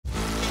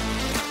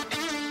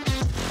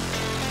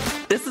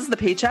This is the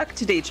Paycheck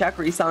to Daycheck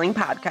Reselling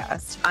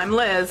Podcast. I'm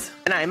Liz.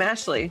 And I'm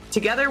Ashley.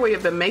 Together, we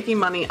have been making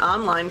money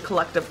online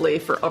collectively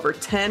for over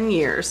 10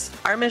 years.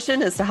 Our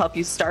mission is to help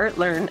you start,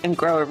 learn, and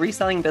grow a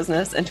reselling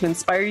business and to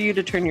inspire you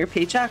to turn your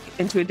paycheck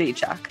into a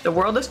daycheck. The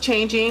world is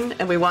changing,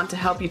 and we want to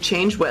help you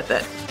change with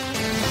it.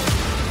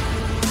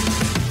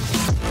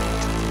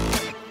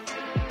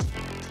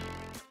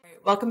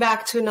 Welcome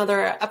back to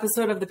another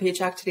episode of the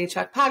Paycheck to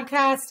Daycheck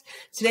podcast.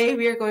 Today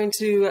we are going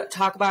to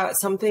talk about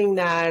something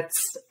that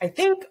I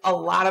think a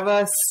lot of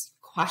us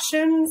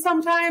question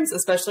sometimes,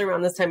 especially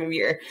around this time of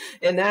year,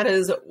 and that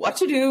is what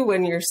to do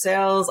when your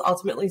sales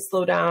ultimately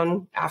slow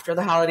down after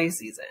the holiday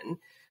season.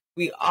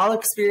 We all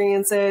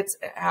experience it.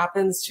 It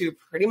happens to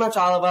pretty much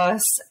all of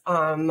us.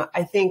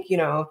 I think,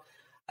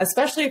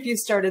 especially if you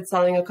started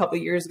selling a couple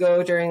years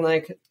ago during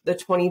like the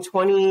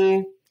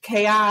 2020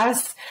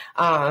 chaos.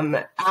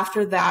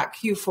 After that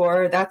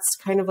Q4, that's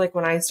kind of like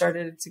when I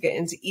started to get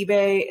into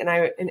eBay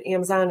and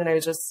Amazon, and I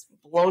was just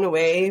blown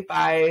away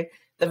by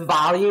the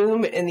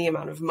volume and the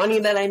amount of money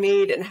that I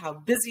made and how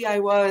busy I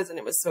was. And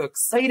it was so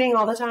exciting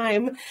all the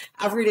time.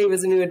 Every day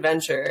was a new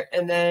adventure.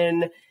 And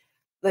then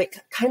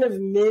like kind of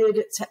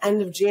mid to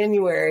end of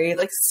January,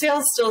 like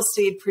sales still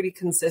stayed pretty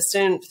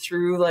consistent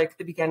through like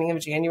the beginning of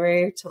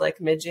January to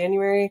like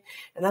mid-January.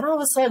 And then all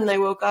of a sudden I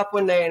woke up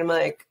one day and I'm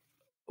like,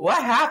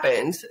 what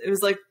happened? It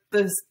was like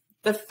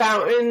the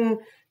fountain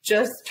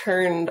just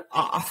turned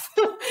off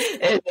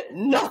and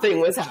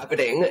nothing was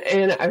happening.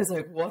 And I was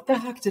like, what the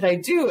heck did I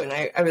do? And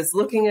I was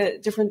looking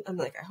at I'm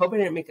like, I hope I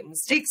didn't make a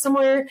mistake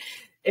somewhere.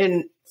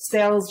 And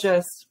sales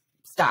just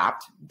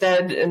stopped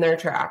dead in their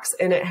tracks.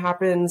 And it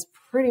happens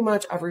pretty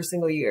much every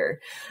single year.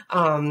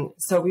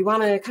 So we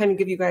want to kind of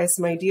give you guys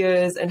some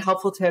ideas and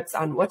helpful tips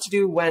on what to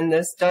do when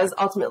this does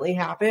ultimately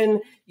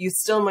happen. You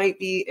still might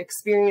be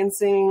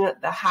experiencing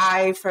the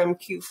high from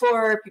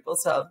Q4. People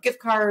still have gift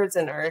cards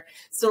and are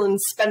still in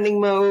spending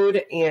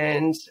mode.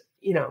 And,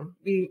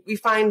 we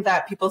find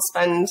that people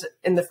spend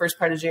in the first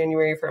part of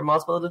January for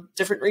multiple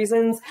different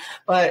reasons,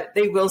 but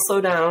they will slow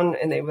down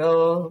and they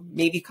will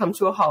maybe come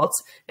to a halt.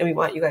 And we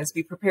want you guys to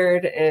be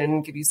prepared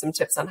and give you some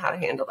tips on how to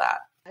handle that.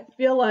 I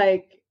feel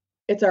like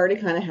it's already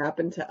kind of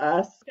happened to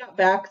us. Got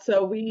back,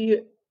 so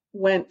we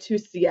went to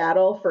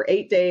Seattle for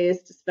 8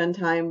 days to spend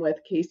time with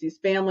Casey's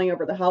family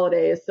over the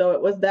holidays. So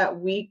it was that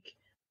week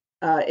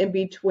in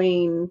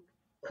between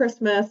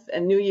Christmas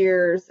and New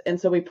Year's. And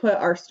so we put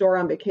our store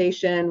on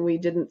vacation. We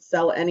didn't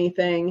sell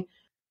anything.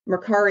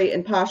 Mercari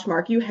and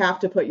Poshmark, you have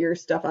to put your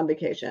stuff on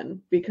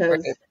vacation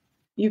because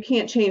you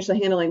can't change the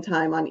handling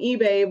time. On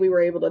eBay, we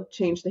were able to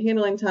change the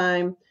handling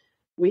time.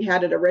 We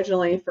had it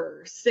originally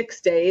for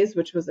 6 days,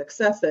 which was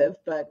excessive,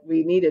 but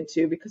we needed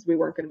to because we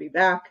weren't going to be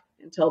back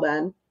until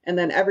then. And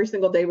then every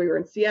single day we were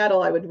in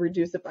Seattle, I would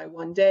reduce it by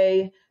 1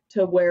 day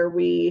to where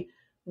we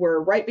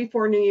were right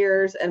before New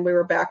Year's and we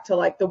were back to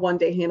like the 1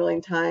 day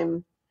handling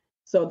time.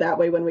 So that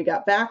way, when we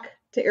got back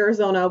to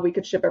Arizona, we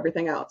could ship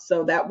everything out.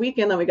 So that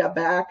weekend that we got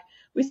back,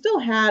 we still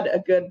had a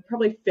good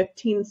probably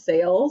 15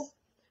 sales.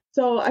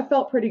 So I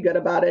felt pretty good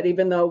about it,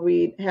 even though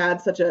we had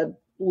such a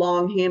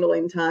long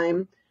handling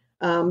time.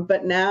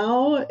 But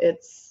now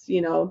it's,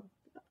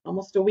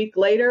 almost a week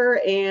later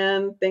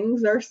and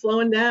things are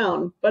slowing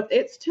down, but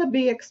it's to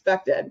be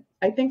expected.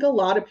 I think a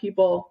lot of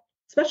people,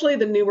 especially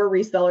the newer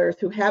resellers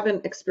who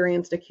haven't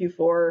experienced a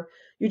Q4,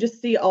 you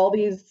just see all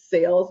these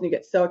sales and you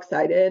get so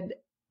excited,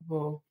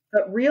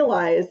 but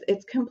realize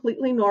it's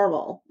completely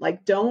normal.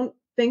 Like, don't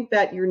think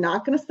that you're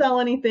not going to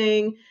sell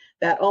anything,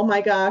 that, oh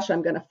my gosh,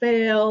 I'm going to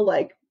fail.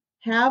 Like,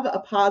 have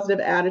a positive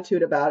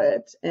attitude about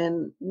it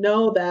and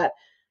know that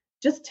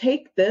just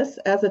take this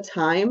as a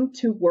time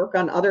to work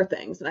on other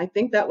things. And I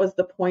think that was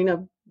the point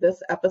of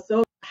this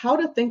episode, how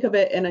to think of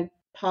it in a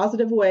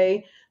positive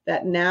way,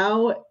 that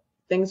now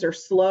things are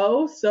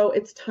slow. So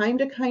it's time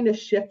to kind of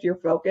shift your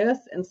focus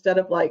instead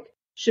of like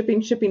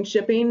shipping.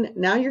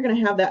 Now you're going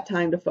to have that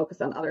time to focus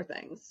on other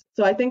things.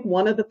 So I think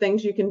one of the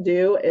things you can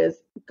do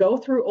is go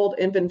through old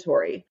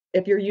inventory.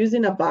 If you're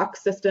using a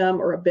box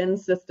system or a bin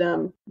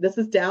system, this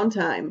is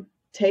downtime.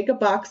 Take a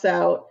box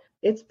out.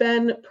 It's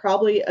been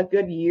probably a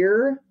good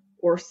year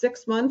or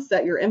 6 months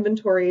that your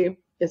inventory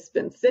has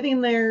been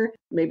sitting there.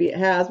 Maybe it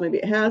has, maybe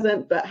it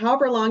hasn't, but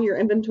however long your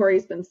inventory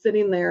has been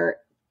sitting there,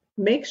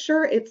 make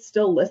sure it's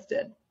still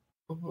listed.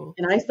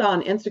 And I saw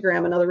on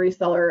Instagram another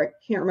reseller, I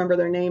can't remember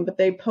their name, but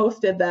they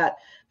posted that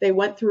they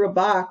went through a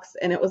box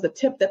and it was a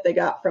tip that they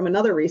got from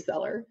another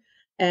reseller.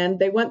 And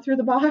they went through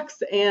the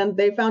box and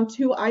they found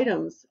 2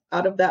 items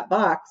out of that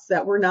box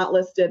that were not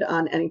listed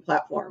on any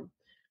platform.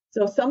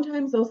 So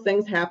sometimes those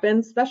things happen,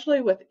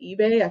 especially with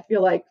eBay. I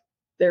feel like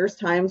there's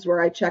times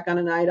where I check on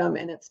an item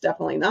and it's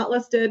definitely not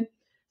listed.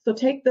 So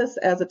take this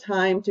as a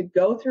time to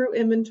go through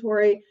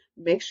inventory,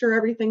 make sure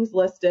everything's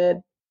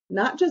listed.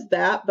 Not just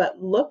that,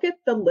 but look at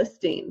the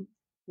listing.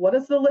 What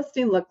does the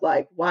listing look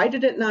like? Why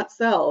did it not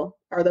sell?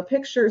 Are the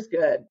pictures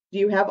good? Do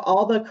you have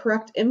all the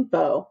correct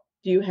info?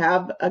 Do you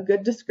have a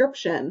good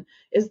description?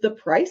 Is the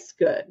price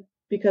good?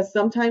 Because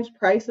sometimes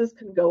prices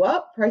can go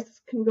up,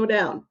 prices can go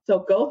down. So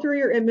go through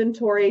your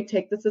inventory,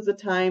 take this as a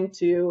time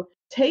to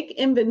take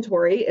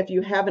inventory if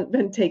you haven't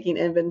been taking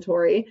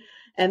inventory,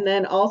 and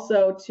then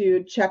also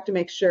to check to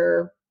make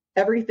sure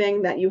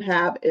everything that you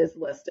have is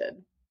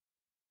listed.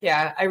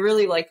 Yeah, I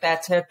really like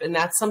that tip. And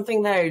that's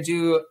something that I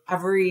do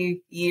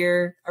every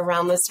year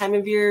around this time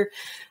of year.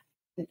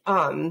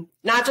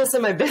 Not just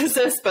in my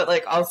business, but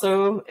like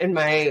also in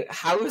my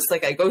house.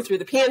 Like I go through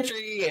the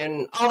pantry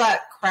and all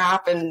that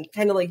crap and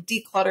kind of like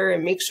declutter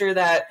and make sure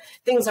that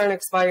things aren't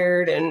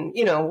expired and,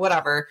 you know,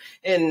 whatever.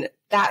 And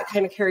that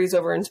kind of carries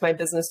over into my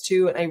business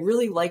too. And I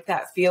really like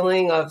that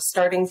feeling of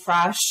starting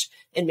fresh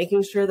and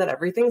making sure that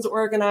everything's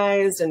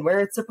organized and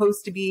where it's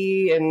supposed to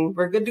be and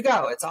we're good to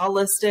go. It's all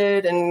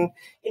listed and,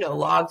 you know,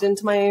 logged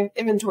into my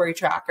inventory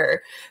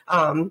tracker.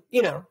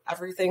 You know,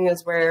 everything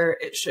is where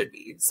it should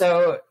be.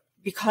 So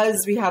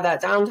because we have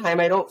that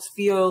downtime, I don't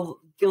feel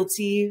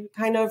guilty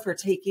kind of for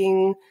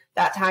taking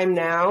that time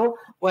now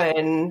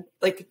when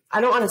like,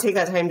 I don't want to take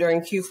that time during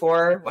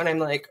Q4 when I'm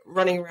like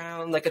running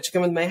around like a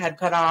chicken with my head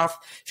cut off,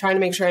 trying to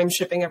make sure I'm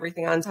shipping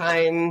everything on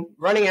time,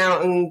 running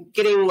out and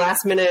getting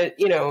last minute,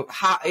 you know,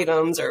 hot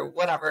items or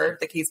whatever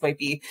the case might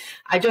be.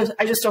 I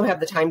just don't have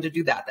the time to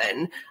do that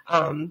then.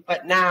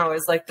 But now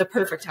is like the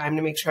perfect time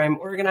to make sure I'm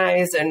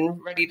organized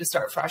and ready to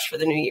start fresh for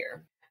the new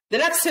year. The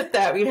next tip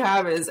that we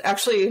have is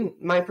actually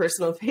my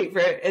personal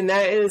favorite, and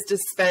that is to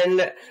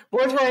spend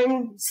more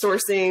time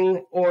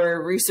sourcing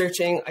or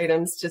researching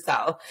items to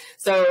sell.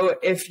 So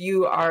if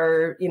you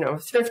are, you know,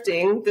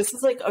 thrifting, this is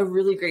like a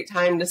really great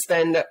time to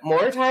spend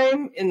more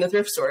time in the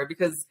thrift store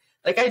because,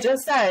 like I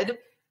just said,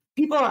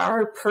 people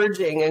are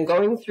purging and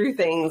going through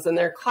things in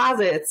their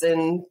closets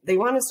and they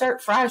want to start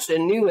fresh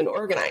and new and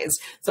organized.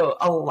 So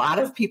a lot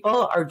of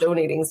people are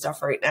donating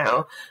stuff right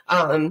now.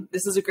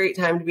 This is a great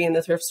time to be in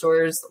the thrift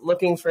stores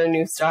looking for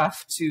new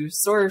stuff to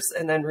source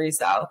and then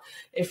resell.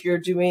 If you're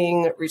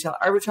doing retail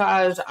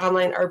arbitrage,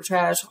 online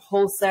arbitrage,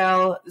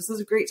 wholesale, this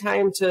is a great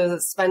time to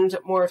spend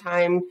more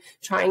time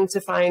trying to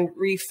find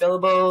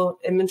refillable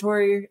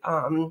inventory.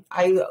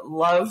 I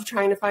love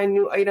trying to find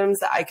new items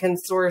that I can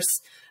source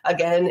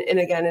again and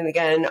again and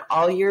again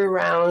all year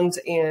round,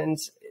 and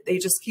they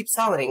just keep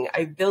selling.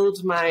 I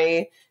build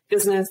my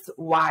business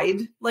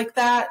wide like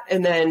that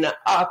and then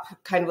up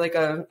kind of like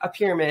a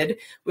pyramid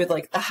with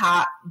like the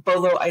hot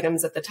BOLO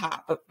items at the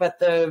top. But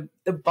the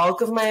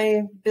bulk of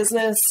my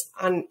business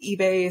on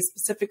eBay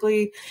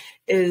specifically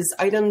is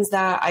items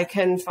that I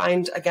can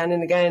find again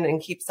and again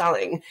and keep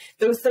selling.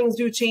 Those things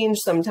do change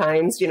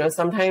sometimes. You know,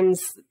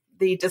 sometimes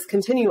they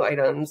discontinue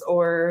items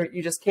or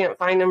you just can't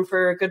find them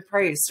for a good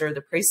price or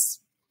the price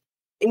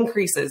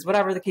increases,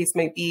 whatever the case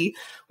might be,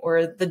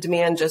 or the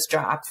demand just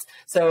drops.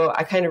 So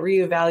I kind of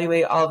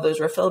reevaluate all of those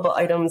refillable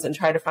items and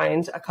try to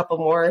find a couple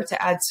more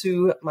to add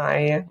to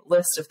my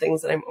list of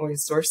things that I'm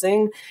always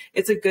sourcing.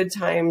 It's a good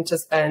time to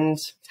spend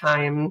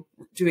time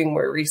doing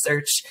more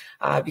research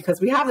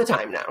because we have the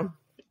time now.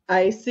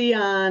 I see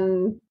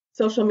on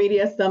social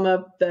media some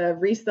of the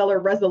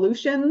reseller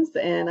resolutions,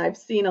 and I've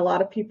seen a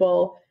lot of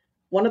people,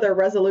 one of their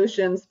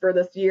resolutions for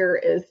this year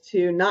is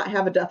to not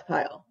have a death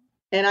pile.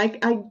 And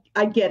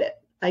I get it.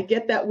 I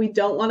get that we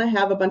don't want to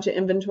have a bunch of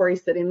inventory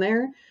sitting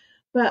there,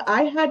 but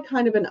I had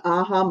kind of an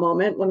aha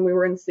moment when we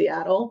were in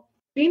Seattle.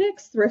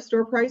 Phoenix thrift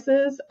store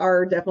prices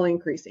are definitely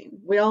increasing.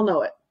 We all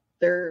know it.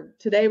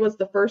 Today was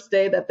the first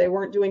day that they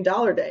weren't doing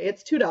 $1 day.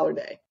 It's $2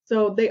 day.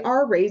 So they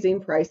are raising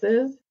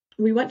prices.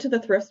 We went to the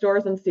thrift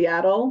stores in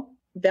Seattle,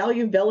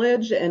 Value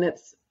Village, and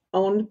it's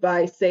owned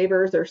by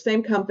Savers, or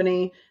same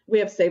company. We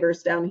have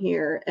Savers down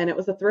here, and it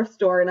was a thrift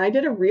store, and I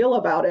did a reel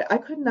about it. I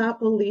could not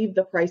believe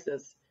the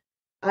prices.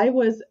 I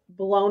was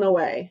blown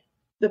away.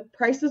 The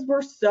prices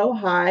were so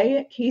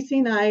high. Casey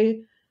and I,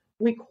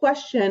 we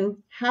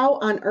question how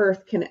on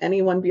earth can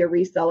anyone be a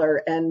reseller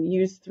and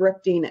use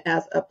thrifting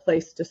as a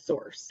place to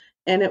source?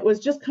 And it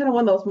was just kind of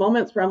one of those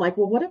moments where I'm like,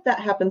 well, what if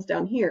that happens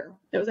down here?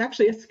 It was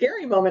actually a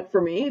scary moment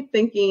for me,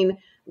 thinking,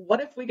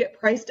 what if we get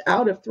priced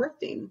out of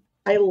thrifting?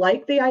 I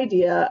like the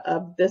idea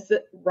of this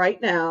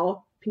right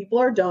now. People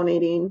are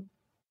donating.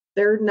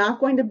 They're not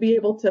going to be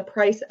able to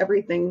price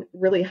everything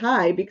really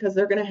high because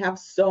they're going to have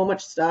so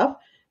much stuff.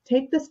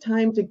 Take this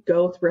time to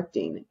go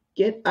thrifting,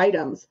 get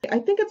items. I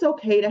think it's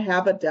okay to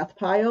have a death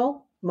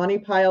pile, money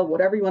pile,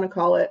 whatever you want to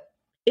call it,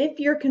 if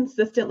you're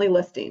consistently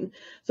listing.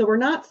 So we're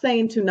not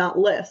saying to not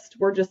list.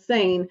 We're just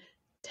saying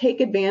take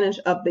advantage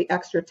of the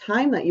extra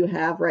time that you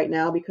have right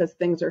now because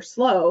things are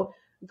slow.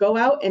 Go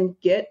out and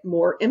get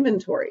more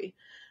inventory.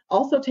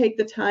 Also take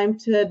the time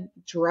to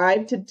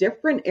drive to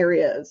different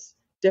areas,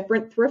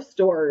 different thrift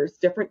stores,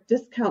 different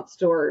discount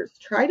stores.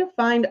 Try to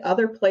find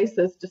other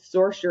places to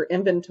source your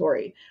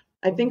inventory.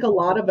 I think a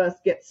lot of us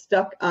get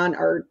stuck on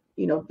our,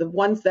 the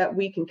ones that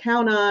we can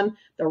count on,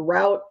 the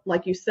route,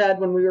 like you said,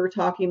 when we were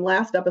talking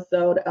last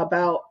episode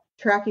about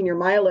tracking your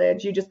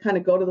mileage, you just kind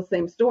of go to the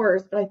same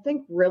stores. But I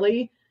think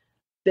really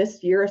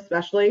this year,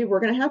 especially, we're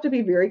going to have to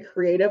be very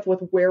creative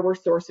with where we're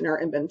sourcing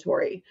our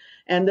inventory.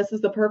 And this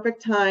is the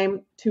perfect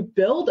time to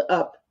build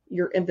up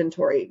your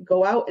inventory.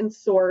 Go out and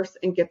source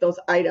and get those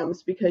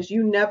items because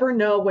you never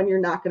know when you're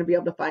not going to be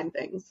able to find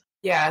things.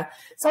 Yeah.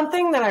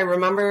 Something that I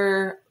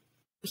remember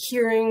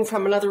hearing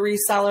from another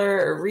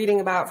reseller or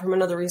reading about from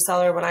another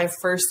reseller when I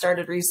first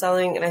started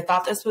reselling, and I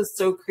thought this was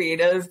so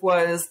creative,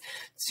 was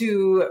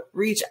to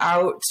reach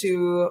out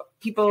to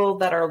people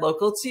that are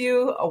local to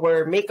you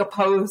or make a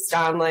post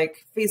on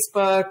like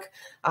Facebook,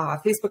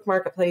 Facebook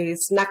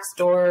Marketplace,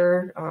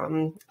 Nextdoor,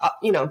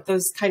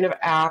 those kind of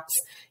apps,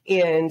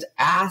 and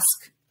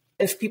ask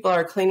if people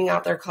are cleaning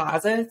out their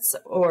closets,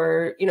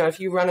 or, if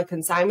you run a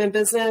consignment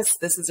business,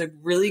 this is a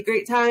really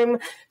great time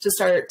to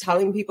start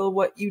telling people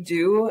what you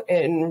do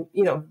and,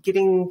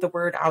 getting the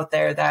word out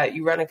there that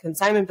you run a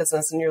consignment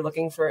business and you're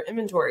looking for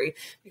inventory.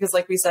 Because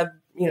like we said,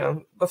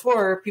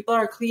 before, people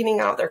are cleaning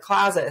out their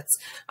closets.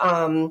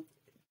 A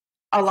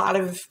lot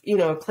of,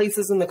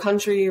 places in the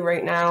country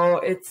right now,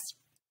 it's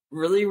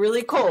really,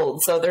 really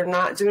cold. So they're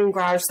not doing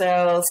garage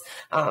sales.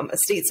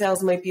 Estate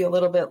sales might be a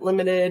little bit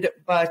limited,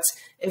 but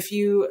if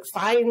you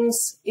find,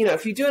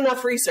 if you do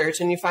enough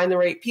research and you find the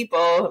right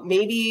people,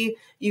 maybe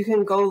you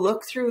can go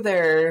look through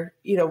their,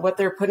 what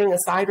they're putting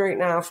aside right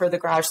now for the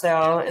garage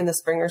sale in the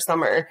spring or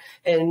summer.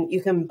 And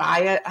you can buy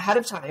it ahead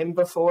of time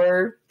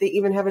before they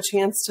even have a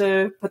chance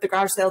to put the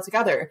garage sale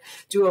together.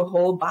 Do a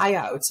whole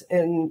buyout,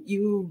 and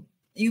you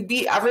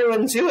beat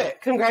everyone to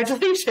it.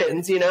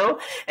 Congratulations,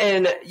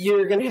 and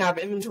you're going to have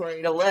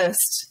inventory to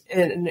list,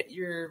 and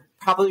you're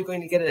probably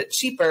going to get it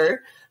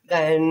cheaper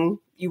than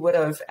you would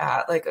have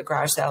at like a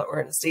garage sale or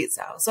an estate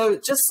sale. So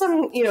just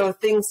some,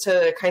 things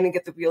to kind of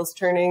get the wheels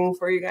turning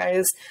for you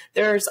guys.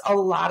 There's a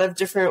lot of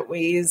different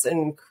ways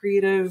and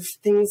creative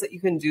things that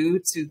you can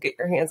do to get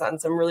your hands on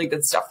some really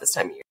good stuff this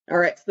time of year. All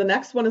right. So the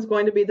next one is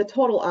going to be the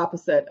total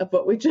opposite of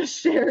what we just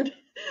shared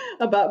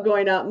about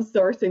going out and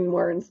sourcing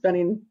more and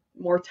spending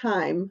more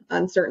time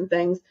on certain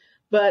things.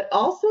 But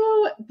also,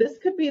 this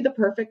could be the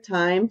perfect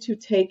time to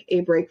take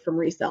a break from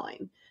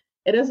reselling.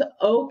 It is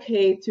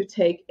okay to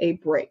take a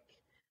break.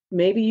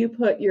 Maybe you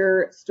put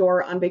your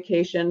store on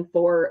vacation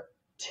for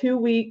 2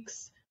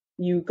 weeks.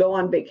 You go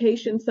on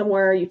vacation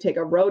somewhere, you take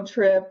a road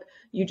trip,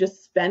 you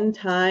just spend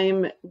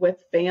time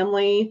with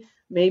family.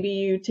 Maybe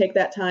you take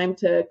that time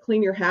to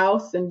clean your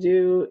house and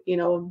do,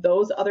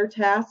 those other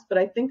tasks. But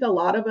I think a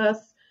lot of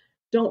us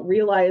don't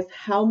realize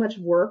how much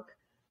work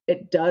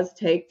it does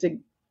take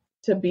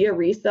to be a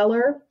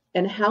reseller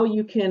and how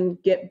you can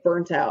get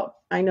burnt out.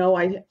 I know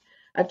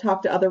I've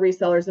talked to other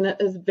resellers, and it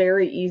is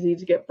very easy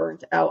to get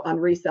burnt out on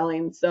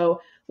reselling.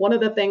 So one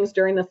of the things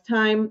during this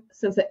time,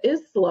 since it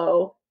is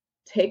slow,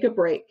 take a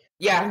break.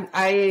 Yeah,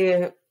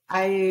 I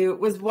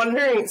was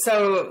wondering,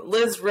 so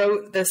Liz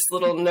wrote this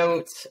little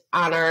note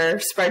on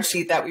our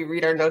spreadsheet that we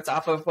read our notes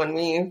off of when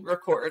we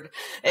record.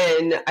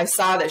 And I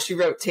saw that she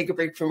wrote, take a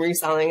break from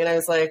reselling. And I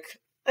was like,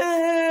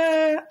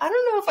 I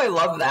don't know if I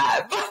love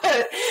that,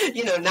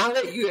 but now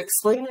that you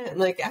explain it,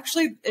 like,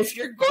 actually, if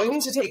you're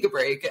going to take a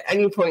break at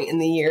any point in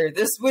the year,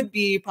 this would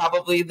be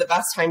probably the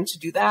best time to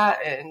do that.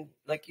 And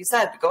like you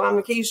said, go on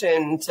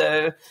vacation,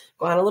 to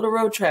go on a little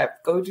road trip,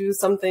 go do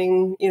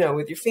something,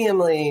 with your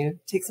family,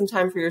 take some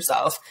time for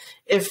yourself.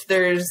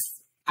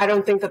 I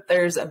don't think that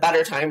there's a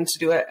better time to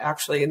do it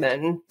actually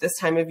than this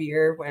time of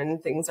year when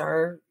things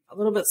are a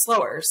little bit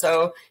slower.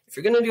 So if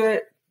you're going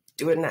to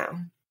do it now.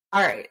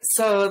 All right.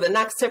 So the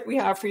next tip we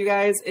have for you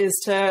guys is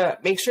to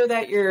make sure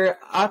that you're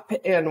up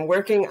and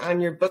working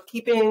on your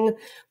bookkeeping,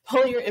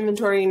 pull your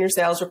inventory and your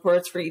sales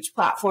reports for each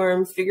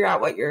platform, figure out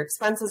what your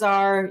expenses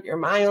are, your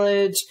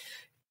mileage.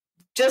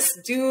 Just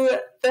do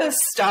the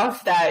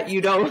stuff that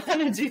you don't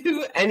want to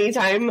do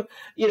anytime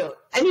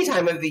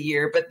of the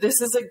year. But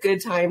this is a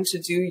good time to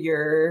do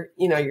your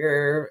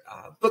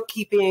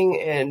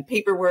bookkeeping and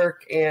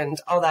paperwork and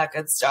all that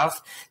good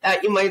stuff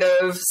that you might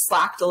have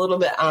slacked a little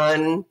bit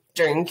on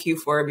during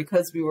Q4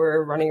 because we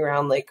were running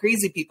around like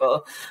crazy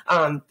people.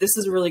 This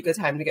is a really good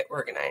time to get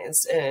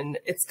organized, and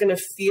it's going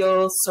to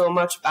feel so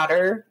much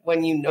better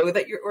when you know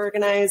that you're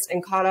organized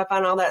and caught up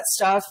on all that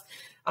stuff.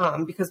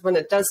 Because when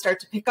it does start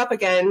to pick up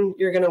again,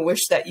 you're going to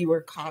wish that you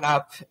were caught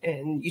up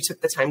and you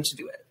took the time to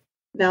do it.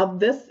 Now,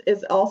 this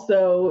is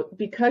also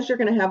because you're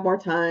going to have more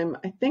time.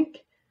 I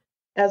think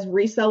as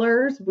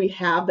resellers, we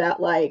have that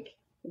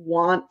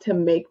want to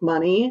make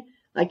money.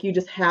 Like you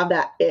just have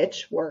that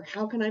itch where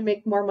how can I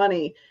make more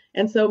money?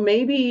 And so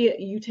maybe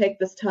you take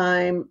this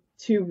time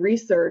to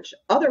research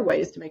other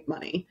ways to make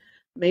money.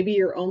 Maybe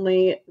you're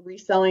only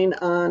reselling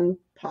on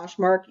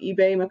Poshmark,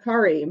 eBay,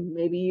 Mercari.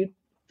 Maybe you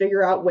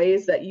figure out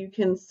ways that you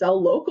can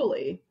sell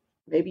locally.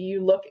 Maybe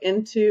you look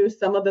into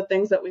some of the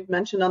things that we've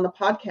mentioned on the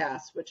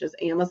podcast, which is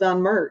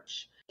Amazon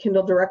merch,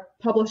 Kindle Direct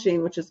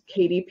Publishing, which is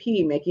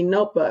KDP, making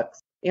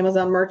notebooks.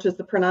 Amazon merch is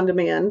the print on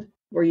demand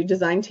where you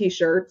design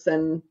t-shirts,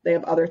 and they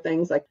have other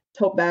things like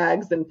tote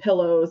bags and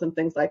pillows and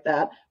things like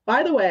that.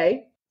 By the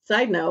way,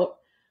 side note,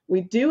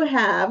 we do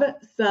have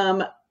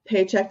some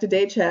Paycheck to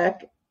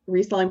Daycheck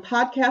reselling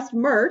podcast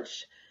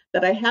merch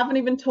that I haven't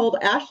even told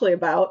Ashley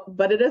about,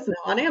 but it is now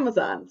on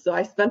Amazon. So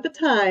I spent the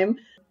time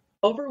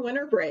over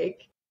winter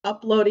break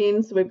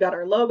uploading. So we've got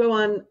our logo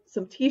on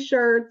some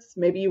t-shirts.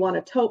 Maybe you want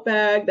a tote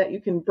bag that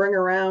you can bring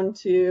around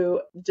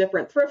to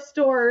different thrift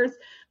stores.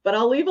 But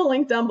I'll leave a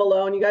link down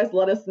below and you guys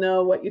let us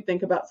know what you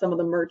think about some of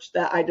the merch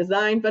that I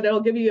designed. But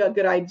it'll give you a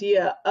good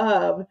idea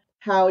of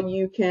how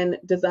you can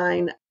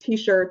design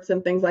t-shirts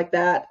and things like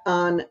that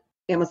on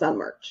Amazon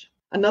merch.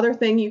 Another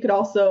thing you could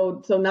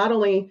also, so not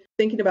only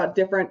thinking about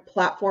different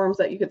platforms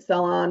that you could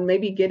sell on,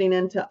 maybe getting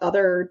into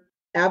other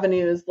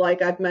avenues,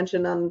 like I've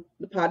mentioned on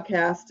the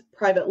podcast,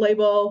 private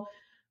label.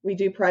 We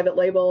do private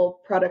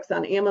label products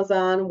on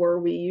Amazon where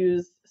we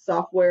use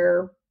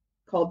software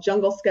called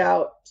Jungle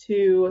Scout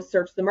to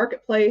search the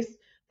marketplace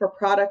for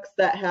products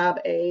that have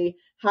a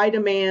high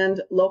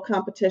demand, low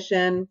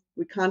competition.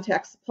 We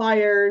contact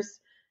suppliers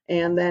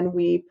and then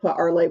we put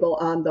our label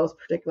on those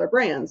particular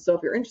brands. So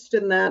if you're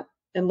interested in that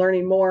and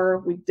learning more,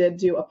 we did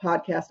do a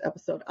podcast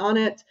episode on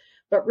it,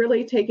 but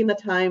really taking the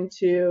time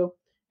to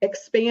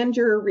expand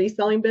your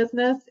reselling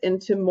business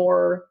into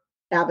more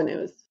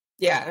avenues.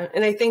 Yeah.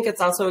 And I think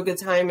it's also a good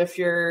time if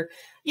you're,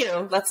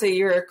 let's say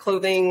you're a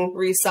clothing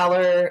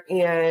reseller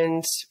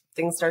and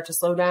things start to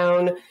slow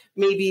down.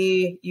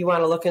 Maybe you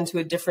want to look into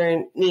a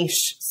different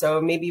niche. So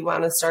maybe you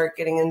want to start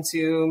getting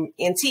into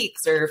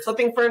antiques or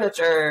flipping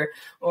furniture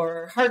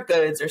or hard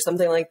goods or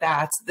something like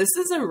that. This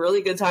is a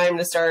really good time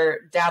to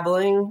start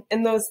dabbling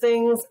in those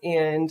things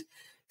and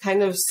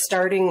kind of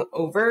starting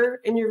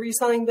over in your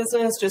reselling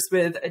business just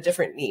with a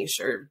different niche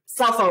or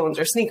cell phones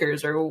or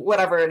sneakers or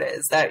whatever it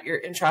is that you're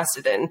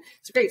interested in.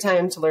 It's a great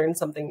time to learn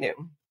something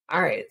new.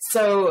 All right.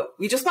 So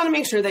we just want to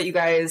make sure that you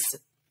guys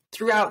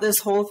throughout this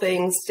whole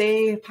thing,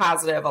 stay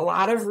positive. A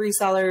lot of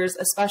resellers,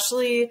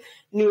 especially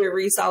newer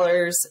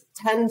resellers,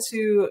 tend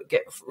to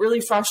get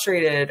really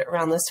frustrated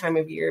around this time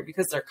of year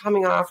because they're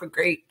coming off a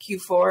great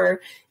Q4.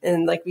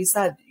 And like we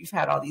said, you've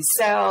had all these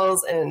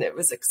sales and it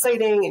was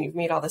exciting and you've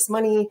made all this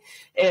money.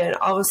 And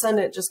all of a sudden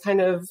it just kind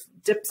of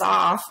dips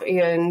off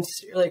and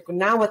you're like, well,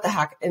 now what the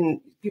heck? And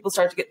people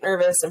start to get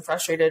nervous and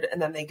frustrated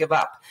and then they give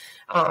up.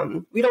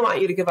 We don't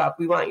want you to give up.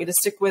 We want you to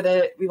stick with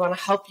it. We want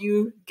to help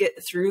you get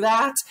through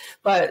that,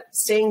 but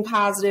staying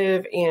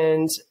positive,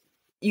 and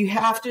you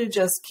have to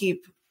just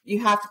keep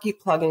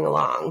plugging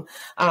along.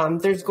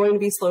 There's going to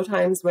be slow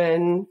times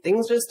when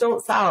things just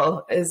don't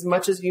sell as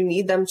much as you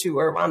need them to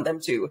or want them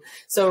to.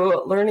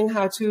 So learning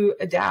how to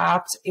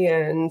adapt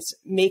and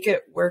make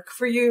it work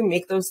for you,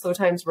 make those slow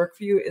times work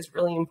for you is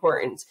really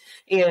important.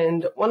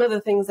 And one of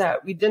the things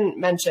that we didn't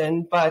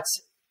mention, but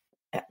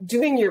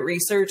doing your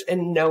research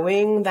and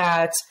knowing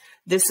that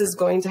this is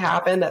going to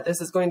happen, that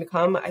this is going to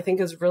come, I think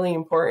is really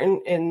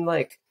important in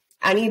like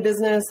any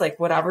business, like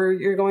whatever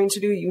you're going to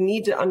do. You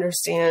need to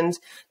understand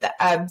the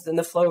ebbs and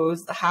the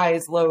flows, the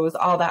highs, lows,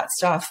 all that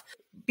stuff.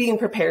 Being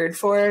prepared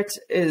for it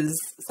is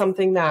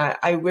something that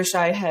I wish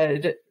I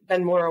had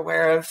been more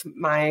aware of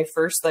my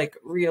first like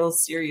real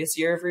serious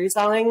year of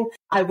reselling.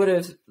 I would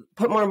have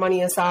put more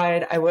money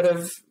aside. I would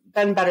have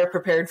been better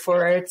prepared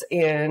for it,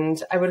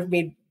 and I would have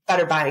made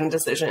better buying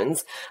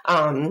decisions.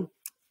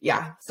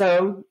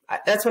 So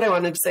that's what I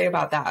wanted to say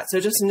about that. So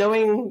just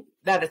knowing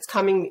that it's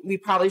coming, we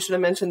probably should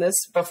have mentioned this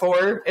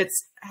before it's,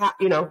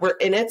 we're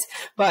in it,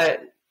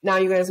 but now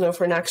you guys know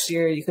for next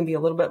year, you can be a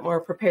little bit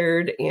more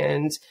prepared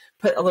and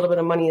put a little bit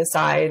of money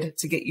aside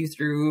to get you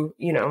through,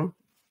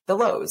 the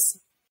lows.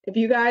 If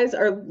you guys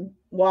are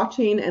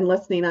watching and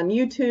listening on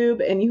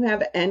YouTube and you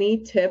have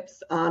any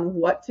tips on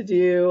what to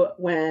do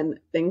when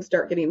things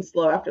start getting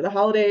slow after the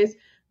holidays,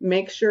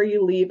 make sure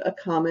you leave a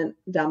comment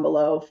down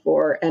below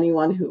for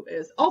anyone who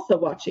is also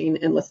watching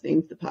and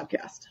listening to the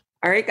podcast.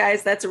 All right,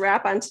 guys, that's a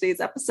wrap on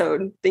today's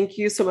episode. Thank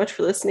you so much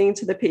for listening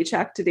to the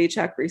Paycheck to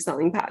Daycheck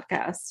Reselling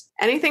Podcast.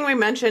 Anything we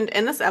mentioned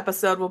in this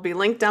episode will be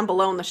linked down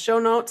below in the show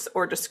notes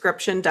or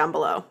description down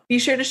below. Be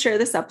sure to share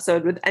this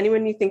episode with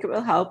anyone you think it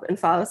will help and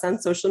follow us on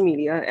social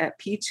media at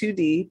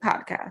P2D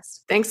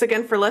Podcast. Thanks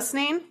again for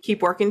listening.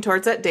 Keep working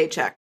towards that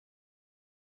Daycheck.